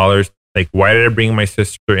 $37,000. Like, why did I bring my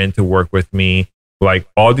sister in to work with me? Like,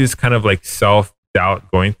 all these kind of like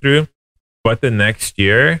self-doubt going through. But the next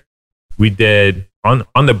year, we did,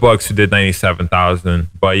 on the books, we did 97,000.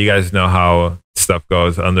 But you guys know how stuff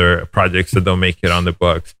goes under projects that don't make it on the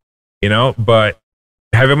books, you know? But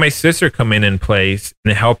having my sister come in place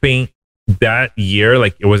and helping that year,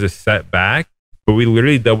 like it was a setback, but we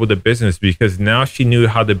literally doubled the business because now she knew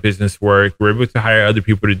how the business worked. We're able to hire other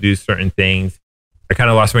people to do certain things. I kind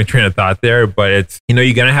of lost my train of thought there, but it's, you know,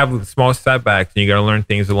 you're going to have small setbacks and you got to learn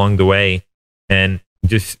things along the way and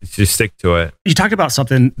just stick to it. You talked about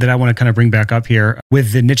something that I want to kind of bring back up here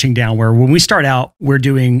with the niching down, where when we start out, we're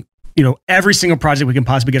doing, you know, every single project we can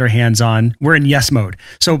possibly get our hands on. We're in yes mode.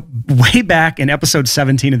 So way back in episode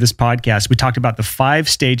 17 of this podcast, we talked about the 5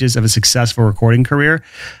 stages of a successful recording career.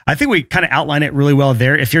 I think we kind of outline it really well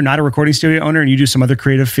there. If you're not a recording studio owner and you do some other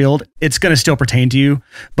creative field, it's going to still pertain to you.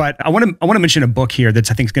 But I want to mention a book here that's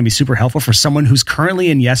I think is going to be super helpful for someone who's currently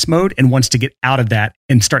in yes mode and wants to get out of that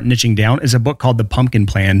and start niching down. Is a book called The Pumpkin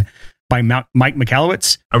Plan by Mike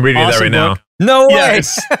Michalowicz. I'm reading that right now. No way.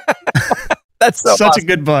 Yes. That's so such awesome. a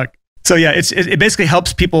good book. So yeah, it basically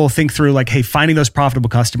helps people think through like, hey, finding those profitable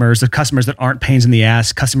customers, the customers that aren't pains in the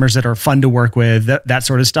ass, customers that are fun to work with, that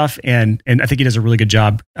sort of stuff. And I think he does a really good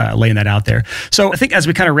job laying that out there. So I think as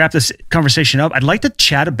we kind of wrap this conversation up, I'd like to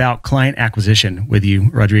chat about client acquisition with you,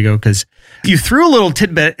 Rodrigo, because you threw a little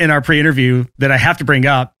tidbit in our pre-interview that I have to bring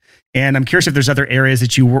up. And I'm curious if there's other areas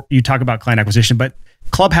that you talk about client acquisition, but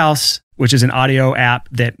Clubhouse, which is an audio app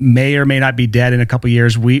that may or may not be dead in a couple of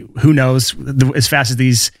years. Who knows? As fast as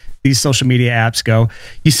these social media apps go,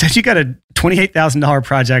 you said you got a $28,000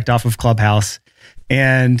 project off of Clubhouse,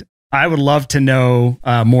 and I would love to know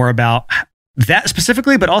more about that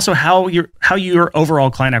specifically, but also how your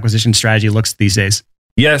overall client acquisition strategy looks these days.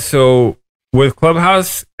 Yeah. So with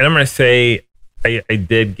Clubhouse, and I'm going to say I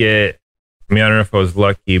did get. I mean, I don't know if I was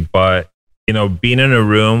lucky, but you know, being in a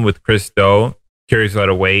room with Chris Do carries a lot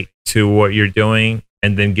of weight to what you're doing,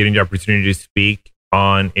 and then getting the opportunity to speak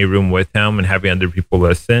on a room with him and having other people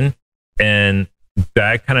listen. And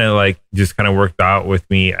that kind of like just kind of worked out with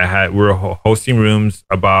me. We were hosting rooms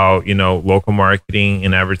about, you know, local marketing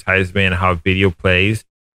and advertisement and how video plays.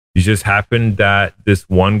 It just happened that this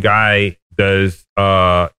one guy does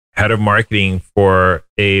head of marketing for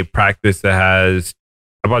a practice that has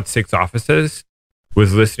about 6 offices,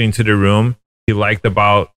 was listening to the room. He liked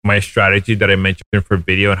about my strategy that I mentioned for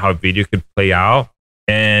video and how video could play out.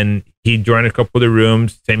 And he joined a couple of the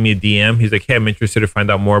rooms, sent me a DM. He's like, hey, I'm interested to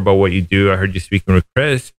find out more about what you do. I heard you speaking with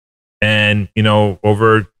Chris. And, you know,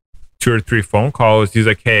 over 2 or 3 phone calls, he's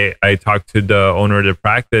like, hey, I talked to the owner of the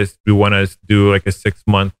practice. We want to do like a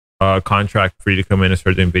 6-month contract for you to come in and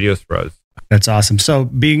start doing videos for us. That's awesome. So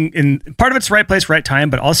being in part of it's right place, right time,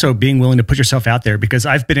 but also being willing to put yourself out there, because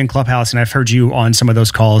I've been in Clubhouse and I've heard you on some of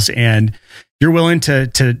those calls, and you're willing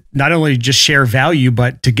to not only just share value,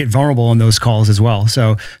 but to get vulnerable on those calls as well.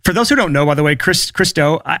 So for those who don't know, by the way, Chris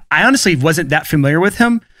Do, I honestly wasn't that familiar with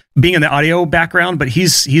him being in the audio background, but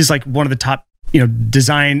he's like one of the top, you know,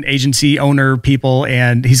 design agency owner people.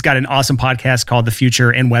 And he's got an awesome podcast called The Future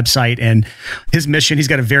and website. And his mission, he's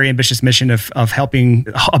got a very ambitious mission of helping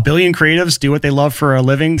 1 billion creatives do what they love for a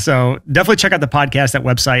living. So definitely check out the podcast, that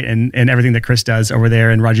website, and everything that Chris does over there.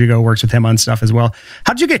 And Rodrigo works with him on stuff as well.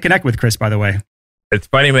 How did you get connected with Chris, by the way? It's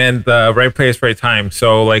funny, man. The right place, right time.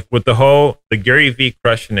 So like with the Gary Vee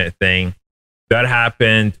crushing it thing, that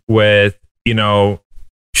happened with, you know,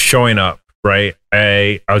 showing up. Right.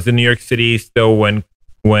 I was in New York City still when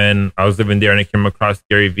I was living there, and I came across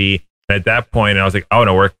Gary Vee. And at that point, I was like, I want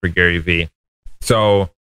to work for Gary Vee. So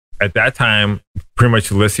at that time, pretty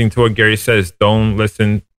much listening to what Gary says, don't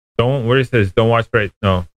listen to what I say,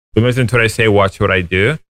 watch what I do.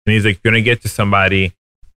 And he's like, if you're going to get to somebody,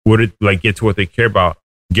 get to what they care about.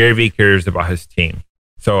 Gary Vee cares about his team.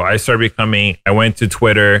 So I went to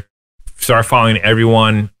Twitter, started following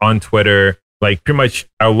everyone on Twitter. Like pretty much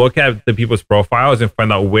I'll look at the people's profiles and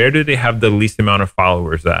find out where do they have the least amount of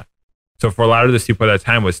followers at. So for a lot of the people at that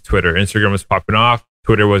time was Twitter. Instagram was popping off.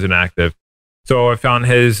 Twitter wasn't active. So I found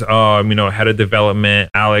his, head of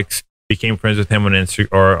development, Alex, became friends with him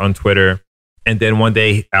on Twitter. And then one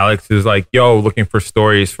day Alex is like, yo, looking for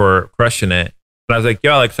stories for crushing it. And I was like,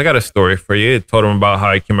 yo, Alex, I got a story for you. I told him about how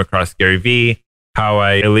I came across Gary Vee, how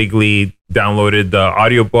I illegally downloaded the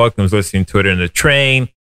audiobook and was listening to it in the train,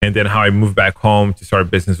 and then how I moved back home to start a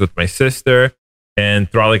business with my sister.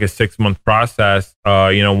 And throughout like a 6-month process,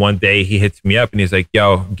 one day he hits me up and he's like,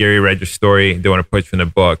 yo, Gary read your story. They want to put you in the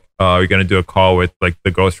book. We're going to do a call with like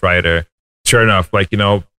the ghostwriter. Sure enough,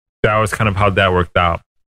 that was kind of how that worked out.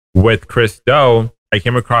 With Chris Do, I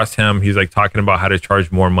came across him. He's like talking about how to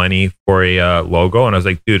charge more money for a logo. And I was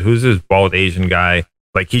like, dude, who's this bald Asian guy?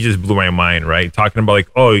 Like, he just blew my mind, right? Talking about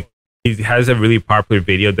he has a really popular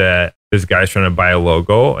video that this guy's trying to buy a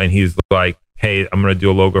logo. And he's like, hey, I'm going to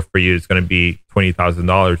do a logo for you. It's going to be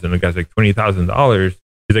 $20,000. And the guy's like, $20,000?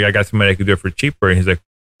 He's like, I got somebody I could do it for cheaper. And he's like,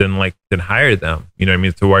 then hire them. You know what I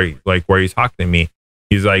mean? So why are you talking to me?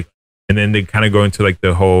 He's like, and then they kind of go into like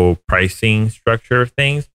the whole pricing structure of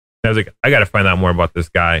things. And I was like, I got to find out more about this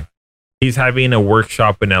guy. He's having a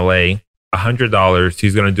workshop in LA, $100.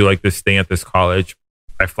 He's going to do like this thing at this college.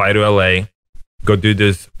 I fly to LA, go do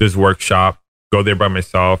this workshop, go there by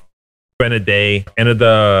myself, spend a day. End of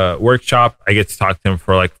the workshop, I get to talk to him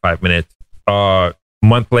for like 5 minutes. A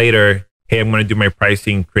month later, hey, I'm going to do my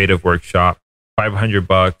pricing creative workshop,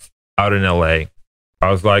 $500 out in LA.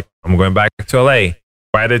 I was like, I'm going back to LA.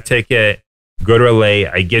 Buy the ticket, go to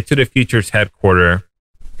LA. I get to the Futures headquarters,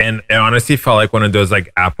 and it honestly felt like one of those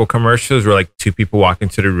like Apple commercials where like two people walk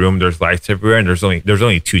into the room, there's lights everywhere, and there's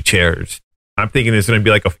only 2 chairs. I'm thinking it's going to be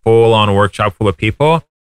like a full-on workshop full of people,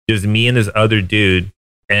 just me and this other dude.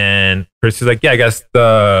 And Chris is like, yeah, I guess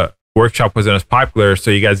the workshop wasn't as popular,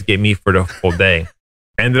 so you guys get me for the whole day.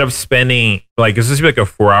 I ended up spending this was like a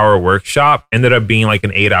 4-hour workshop, ended up being like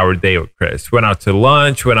an 8-hour day with Chris. Went out to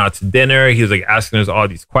lunch, went out to dinner. He was like asking us all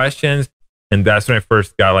these questions. And that's when I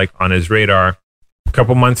first got like on his radar. A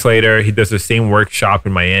couple months later, he does the same workshop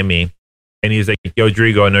in Miami. And he's like, yo,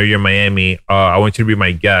 Drigo, I know you're in Miami. I want you to be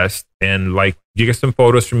my guest. And like, you get some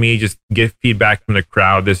photos from me, just get feedback from the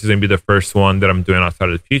crowd. This is going to be the first one that I'm doing outside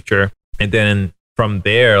of the future. And then from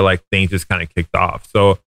there, like things just kind of kicked off.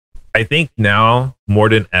 So I think now more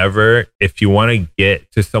than ever, if you want to get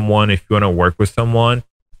to someone, if you want to work with someone,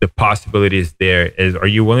 the possibility is there. Is, are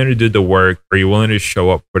you willing to do the work? Are you willing to show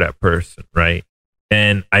up for that person? Right.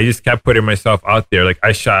 And I just kept putting myself out there. Like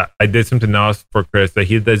I did something else for Chris that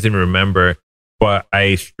he doesn't remember, but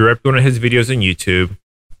I stripped one of his videos on YouTube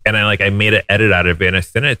and I made an edit out of it and I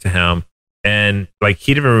sent it to him. And like,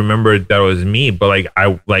 he didn't remember that it was me, but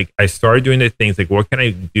I started doing the things like, what can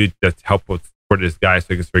I do that's helpful for this guy so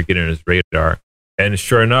I can start getting on his radar? And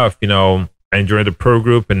sure enough, I joined the pro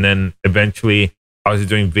group, and then eventually I was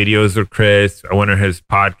doing videos with Chris. I went on his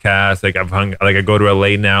podcast. I go to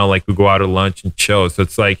LA now, like we go out to lunch and chill. So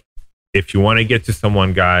it's like, if you want to get to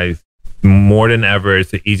someone, guys, more than ever,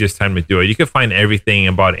 it's the easiest time to do it. You can find everything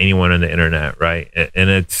about anyone on the internet, right?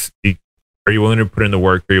 And are you willing to put in the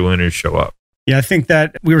work? Are you willing to show up? Yeah, I think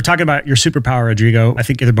that we were talking about your superpower, Rodrigo, I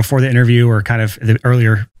think either before the interview or kind of the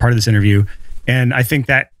earlier part of this interview. And I think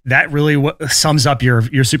that really sums up your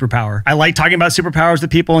superpower. I like talking about superpowers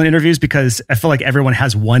with people in interviews because I feel like everyone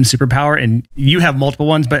has one superpower and you have multiple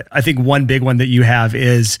ones. But I think one big one that you have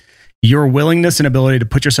is your willingness and ability to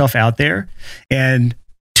put yourself out there and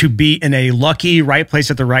to be in a lucky right place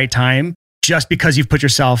at the right time just because you've put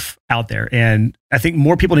yourself out there. And I think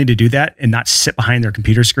more people need to do that and not sit behind their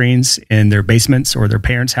computer screens in their basements or their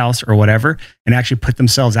parents' house or whatever, and actually put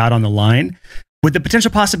themselves out on the line with the potential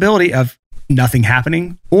possibility of nothing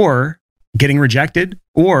happening or getting rejected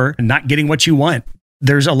or not getting what you want.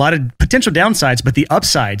 There's a lot of potential downsides, but the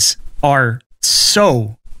upsides are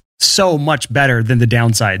so much better than the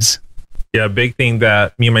downsides. Yeah, a big thing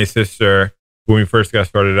that me and my sister, when we first got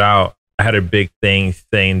started out, I had a big thing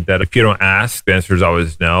saying that if you don't ask, the answer is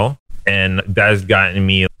always no. And that has gotten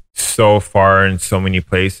me so far in so many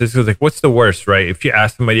places. Because what's the worst, right? If you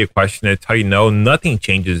ask somebody a question and they tell you no, nothing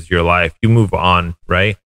changes your life. You move on,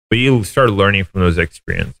 right? But you start learning from those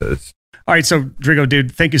experiences. All right. So, Drigo,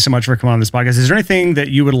 dude, thank you so much for coming on this podcast. Is there anything that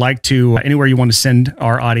you would like to, anywhere you want to send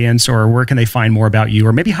our audience, or where can they find more about you,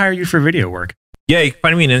 or maybe hire you for video work? Yeah, you can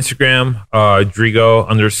find me on Instagram,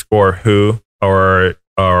 Drigo_who, or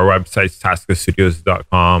our website's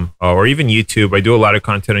tascastudios.com, or even YouTube. I do a lot of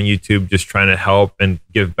content on YouTube, just trying to help and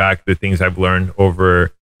give back the things I've learned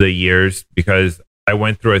over the years, because I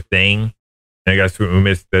went through a thing, and I guess we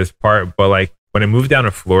missed this part, but when I moved down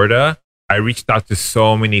to Florida, I reached out to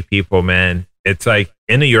so many people, man. It's like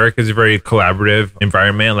in New York is a very collaborative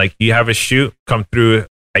environment. Like you have a shoot come through.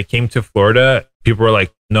 I came to Florida. People were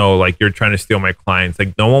like, no, like you're trying to steal my clients.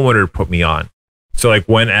 Like no one wanted to put me on. So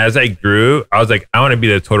as I grew, I was like, I want to be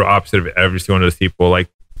the total opposite of every single one of those people. Like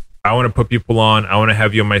I want to put people on. I want to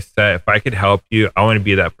have you on my set. If I could help you, I want to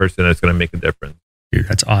be that person that's going to make a difference. Dude,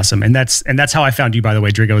 that's awesome. And that's how I found you, by the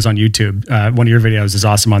way, Drigo, is on YouTube. One of your videos is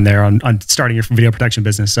awesome on there on starting your video production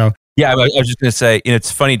business. So yeah, I was just going to say, it's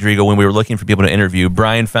funny, Drigo, when we were looking for people to interview,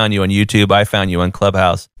 Brian found you on YouTube. I found you on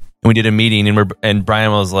Clubhouse. And we did a meeting and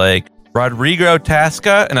Brian was like, Rodrigo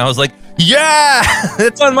Tasca? And I was like, yeah,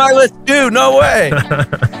 it's on my list too. No way.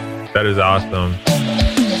 That is awesome.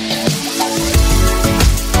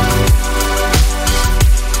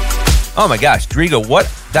 Oh my gosh, Drigo,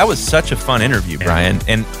 that was such a fun interview, Brian.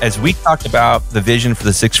 And as we talked about the vision for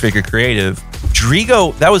the Six Figure Creative,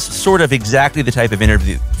 Drigo, that was sort of exactly the type of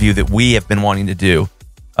interview that we have been wanting to do.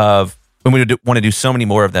 When we want to do so many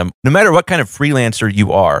more of them. No matter what kind of freelancer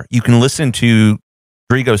you are, you can listen to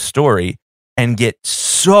Drigo's story and get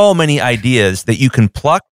so many ideas that you can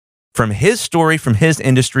pluck from his story, from his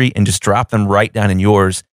industry, and just drop them right down in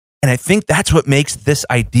yours. And I think that's what makes this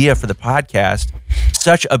idea for the podcast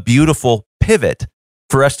such a beautiful pivot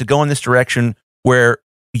for us to go in this direction where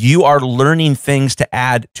you are learning things to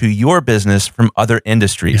add to your business from other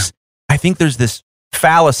industries. Yeah. I think there's this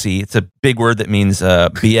fallacy. It's a big word that means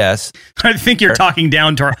BS. I think you're talking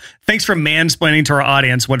down to thanks for mansplaining to our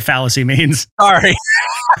audience what fallacy means. Sorry.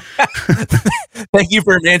 Thank you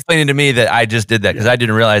for mansplaining to me that I just did that because I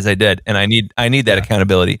didn't realize I did. And I need that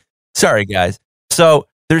accountability. Sorry, guys. So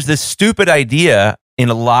there's this stupid idea in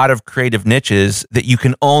a lot of creative niches that you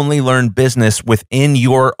can only learn business within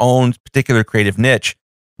your own particular creative niche.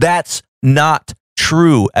 That's not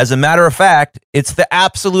true. As a matter of fact, it's the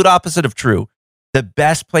absolute opposite of true. The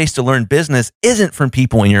best place to learn business isn't from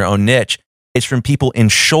people in your own niche. It's from people in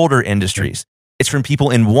shoulder industries. It's from people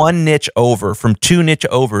in one niche over, from two niche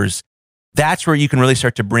overs. That's where you can really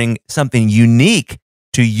start to bring something unique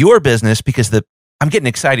to your business because I'm getting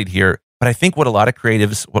excited here. But I think what a lot of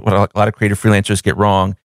creatives, what a lot of creative freelancers get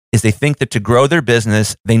wrong is they think that to grow their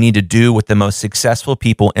business, they need to do what the most successful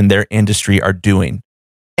people in their industry are doing.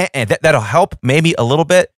 And that'll help maybe a little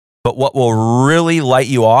bit, but what will really light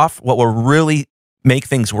you off, what will really make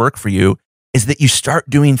things work for you is that you start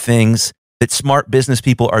doing things that smart business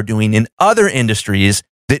people are doing in other industries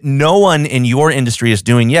that no one in your industry is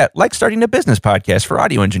doing yet, like starting a business podcast for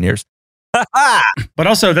audio engineers. But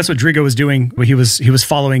also, that's what Drigo was doing. He was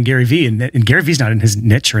following Gary Vee, and Gary Vee's not in his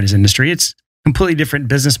niche or in his industry. It's a completely different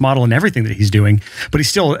business model and everything that he's doing. But he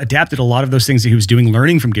still adapted a lot of those things that he was doing,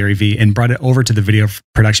 learning from Gary Vee, and brought it over to the video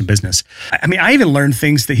production business. I mean, I even learned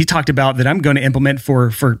things that he talked about that I'm going to implement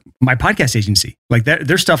for my podcast agency. Like that,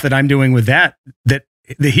 there's stuff that I'm doing with that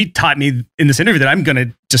he taught me in this interview that I'm going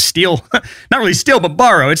to just steal, not really steal, but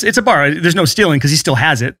borrow. It's a borrow. There's no stealing because he still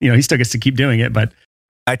has it. He still gets to keep doing it, but.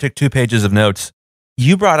 I took 2 pages of notes.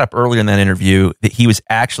 You brought up earlier in that interview that he was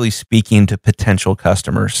actually speaking to potential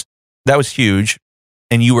customers. That was huge.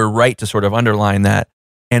 And you were right to sort of underline that.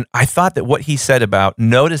 And I thought that what he said about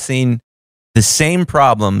noticing the same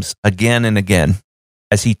problems again and again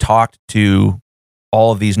as he talked to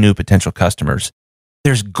all of these new potential customers,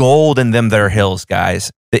 there's gold in them there hills,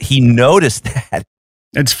 guys, that he noticed that.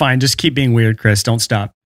 It's fine. Just keep being weird, Chris. Don't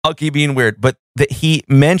stop. I'll keep being weird, but that he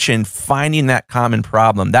mentioned finding that common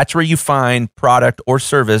problem. That's where you find product or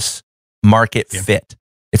service market fit.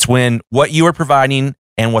 It's when what you are providing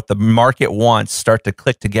and what the market wants start to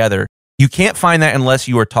click together. You can't find that unless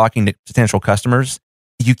you are talking to potential customers.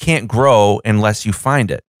 You can't grow unless you find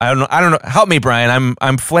it. I don't know. Help me, Brian.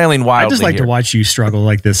 I'm flailing wildly. I just like to watch you struggle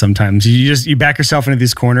like this sometimes. You back yourself into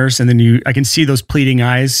these corners, and then I can see those pleading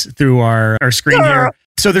eyes through our screen here.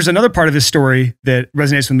 So there's another part of his story that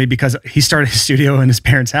resonates with me because he started his studio in his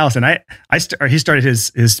parents' house, and he started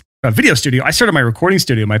his video studio. I started my recording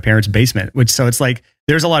studio in my parents' basement, so it's like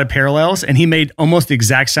there's a lot of parallels. And he made almost the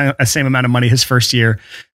exact same amount of money his first year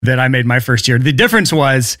that I made my first year. The difference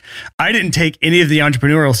was I didn't take any of the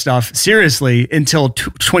entrepreneurial stuff seriously until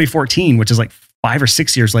 2014, which is like 5 or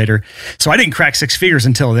 6 years later. So I didn't crack 6 figures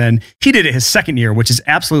until then. He did it his second year, which is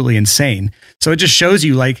absolutely insane. So it just shows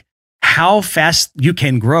you like how fast you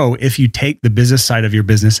can grow if you take the business side of your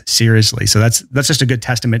business seriously. So that's just a good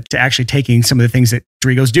testament to actually taking some of the things that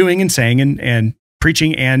Drigo's doing and saying and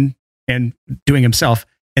preaching and doing himself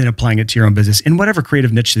and then applying it to your own business in whatever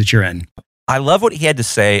creative niche that you're in. I love what he had to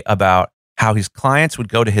say about how his clients would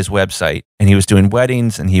go to his website and he was doing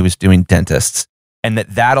weddings and he was doing dentists, and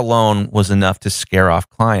that alone was enough to scare off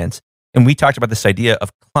clients. And we talked about this idea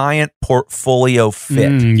of client portfolio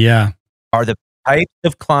fit. Are the types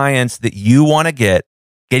of clients that you want to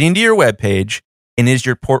getting to your webpage, and is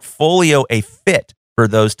your portfolio a fit for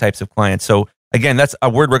those types of clients? So again, that's a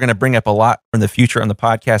word we're going to bring up a lot in the future on the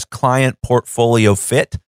podcast, client portfolio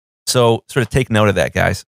fit. So sort of take note of that,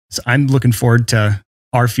 guys. So I'm looking forward to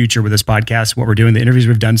our future with this podcast. What we're doing, the interviews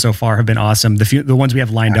we've done so far have been awesome. The ones we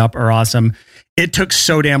have lined up are awesome. It took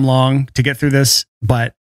so damn long to get through this,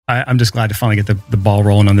 but I'm just glad to finally get the ball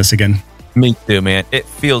rolling on this again. Me too, man. It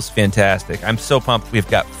feels fantastic. I'm so pumped. We've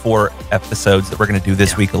got 4 episodes that we're going to do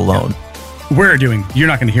this week alone. You're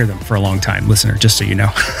not going to hear them for a long time, listener, just so you know.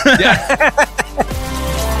 Yeah.